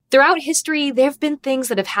Throughout history, there have been things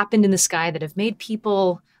that have happened in the sky that have made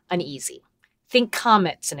people uneasy. Think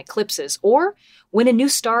comets and eclipses, or when a new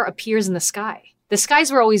star appears in the sky. The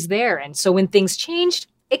skies were always there, and so when things changed,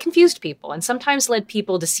 it confused people and sometimes led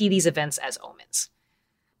people to see these events as omens.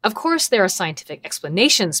 Of course, there are scientific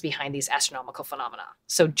explanations behind these astronomical phenomena.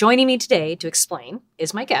 So joining me today to explain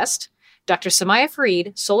is my guest, Dr. Samaya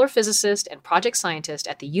Farid, solar physicist and project scientist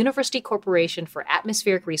at the University Corporation for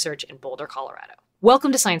Atmospheric Research in Boulder, Colorado.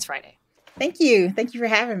 Welcome to Science Friday. Thank you. Thank you for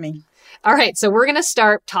having me. All right, so we're going to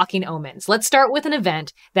start talking omens. Let's start with an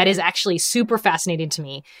event that is actually super fascinating to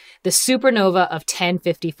me, the supernova of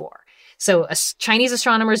 1054. So Chinese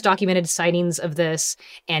astronomers documented sightings of this,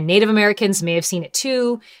 and Native Americans may have seen it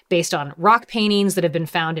too, based on rock paintings that have been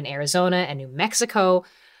found in Arizona and New Mexico.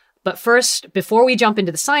 But first, before we jump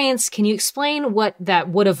into the science, can you explain what that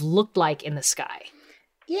would have looked like in the sky?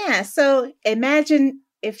 Yeah, so imagine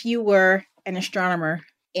if you were an astronomer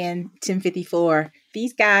in 1054.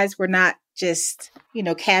 These guys were not just,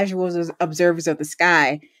 casual observers of the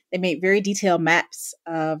sky. They made very detailed maps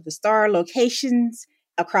of the star locations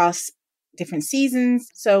across different seasons.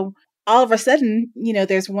 So all of a sudden,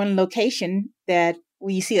 there's one location that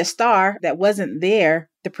where you see a star that wasn't there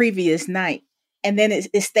the previous night. And then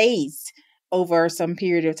it stays over some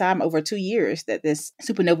period of time, over 2 years, that this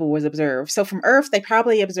supernova was observed. So from Earth, they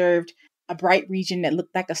probably observed a bright region that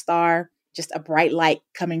looked like a star, just a bright light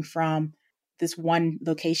coming from this one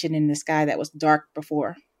location in the sky that was dark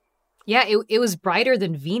before. Yeah, it was brighter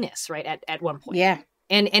than Venus, right, at one point. Yeah.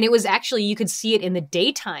 And it was actually, you could see it in the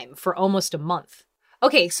daytime for almost a month.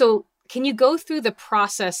 Okay, so can you go through the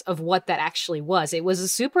process of what that actually was? It was a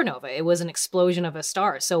supernova. It was an explosion of a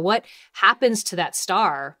star. So what happens to that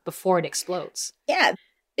star before it explodes? Yeah,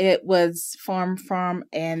 it was formed from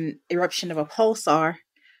an eruption of a pulsar,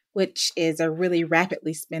 which is a really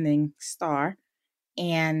rapidly spinning star.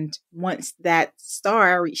 And once that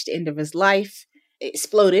star reached the end of its life, it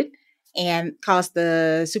exploded and caused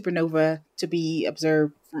the supernova to be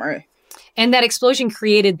observed from Earth. And that explosion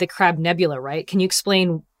created the Crab Nebula, right? Can you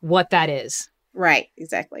explain what that is? Right,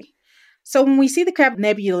 exactly. So when we see the Crab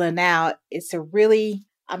Nebula now, it's a really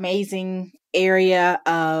amazing area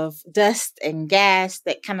of dust and gas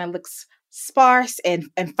that kind of looks sparse and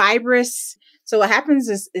fibrous. So what happens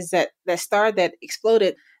is that that star that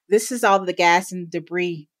exploded, this is all the gas and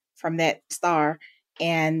debris from that star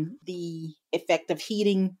and the effect of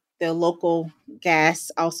heating the local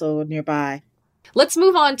gas also nearby. Let's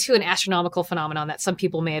move on to an astronomical phenomenon that some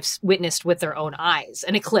people may have witnessed with their own eyes,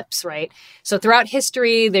 an eclipse, right? So throughout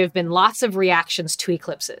history, there have been lots of reactions to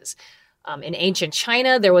eclipses. In ancient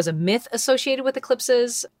China, there was a myth associated with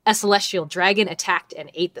eclipses. A celestial dragon attacked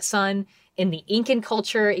and ate the sun. In the Incan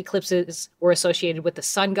culture, eclipses were associated with the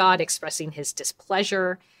sun god expressing his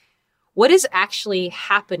displeasure. What is actually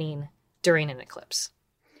happening during an eclipse?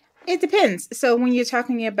 It depends. So when you're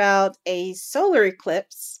talking about a solar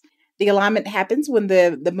eclipse, the alignment happens when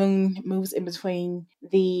the moon moves in between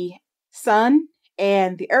the sun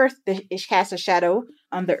and the earth. It casts a shadow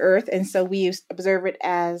on the earth. And so we observe it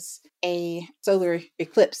as a solar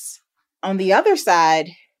eclipse. On the other side,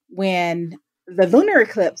 when the lunar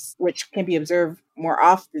eclipse, which can be observed more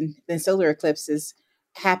often than solar eclipses,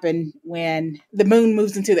 happen when the moon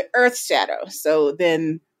moves into the earth's shadow. So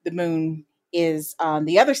then the moon is on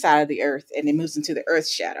the other side of the earth and it moves into the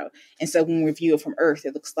earth's shadow. And so when we view it from Earth,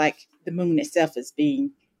 it looks like the moon itself is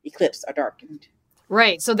being eclipsed or darkened.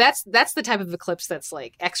 Right. So that's the type of eclipse that's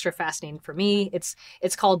like extra fascinating for me.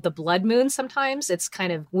 It's called the blood moon sometimes. It's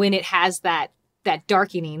kind of when it has that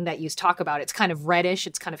darkening that you talk about. It's kind of reddish.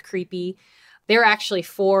 It's kind of creepy. There are actually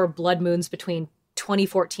 4 blood moons between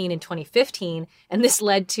 2014 and 2015, and this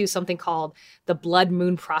led to something called the blood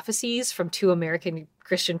moon prophecies from 2 American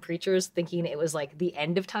Christian preachers thinking it was like the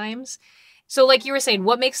end of times. So like you were saying,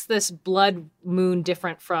 what makes this blood moon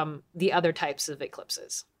different from the other types of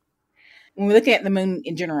eclipses? When we're looking at the moon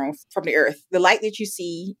in general from the earth, the light that you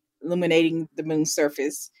see illuminating the moon's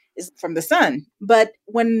surface is from the sun. But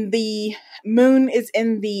when the moon is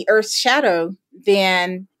in the earth's shadow,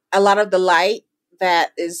 then a lot of the light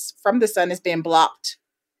that is from the sun is being blocked.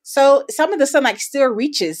 So some of the sunlight still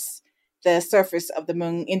reaches the surface of the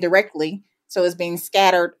moon indirectly. So it's being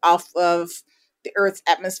scattered off of the Earth's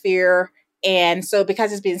atmosphere. And so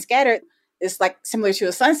because it's being scattered, it's like similar to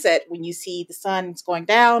a sunset when you see the sun going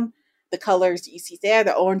down, the colors that you see there,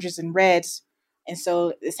 the oranges and reds. And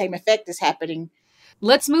so the same effect is happening.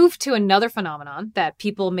 Let's move to another phenomenon that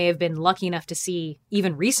people may have been lucky enough to see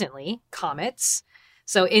even recently, comets.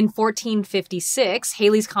 So in 1456,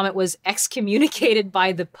 Halley's Comet was excommunicated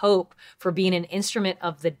by the Pope for being an instrument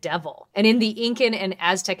of the devil. And in the Incan and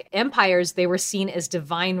Aztec empires, they were seen as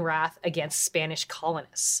divine wrath against Spanish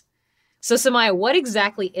colonists. So Samaya, what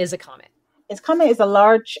exactly is a comet? A comet is a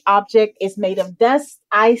large object. It's made of dust,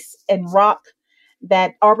 ice, and rock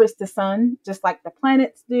that orbits the sun, just like the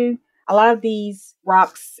planets do. A lot of these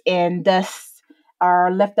rocks and dust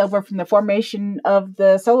are left over from the formation of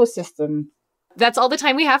the solar system. That's all the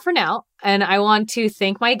time we have for now. And I want to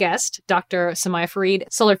thank my guest, Dr. Samaya Farid,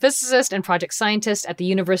 solar physicist and project scientist at the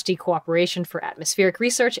University Cooperation for Atmospheric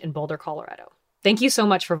Research in Boulder, Colorado. Thank you so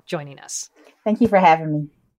much for joining us. Thank you for having me.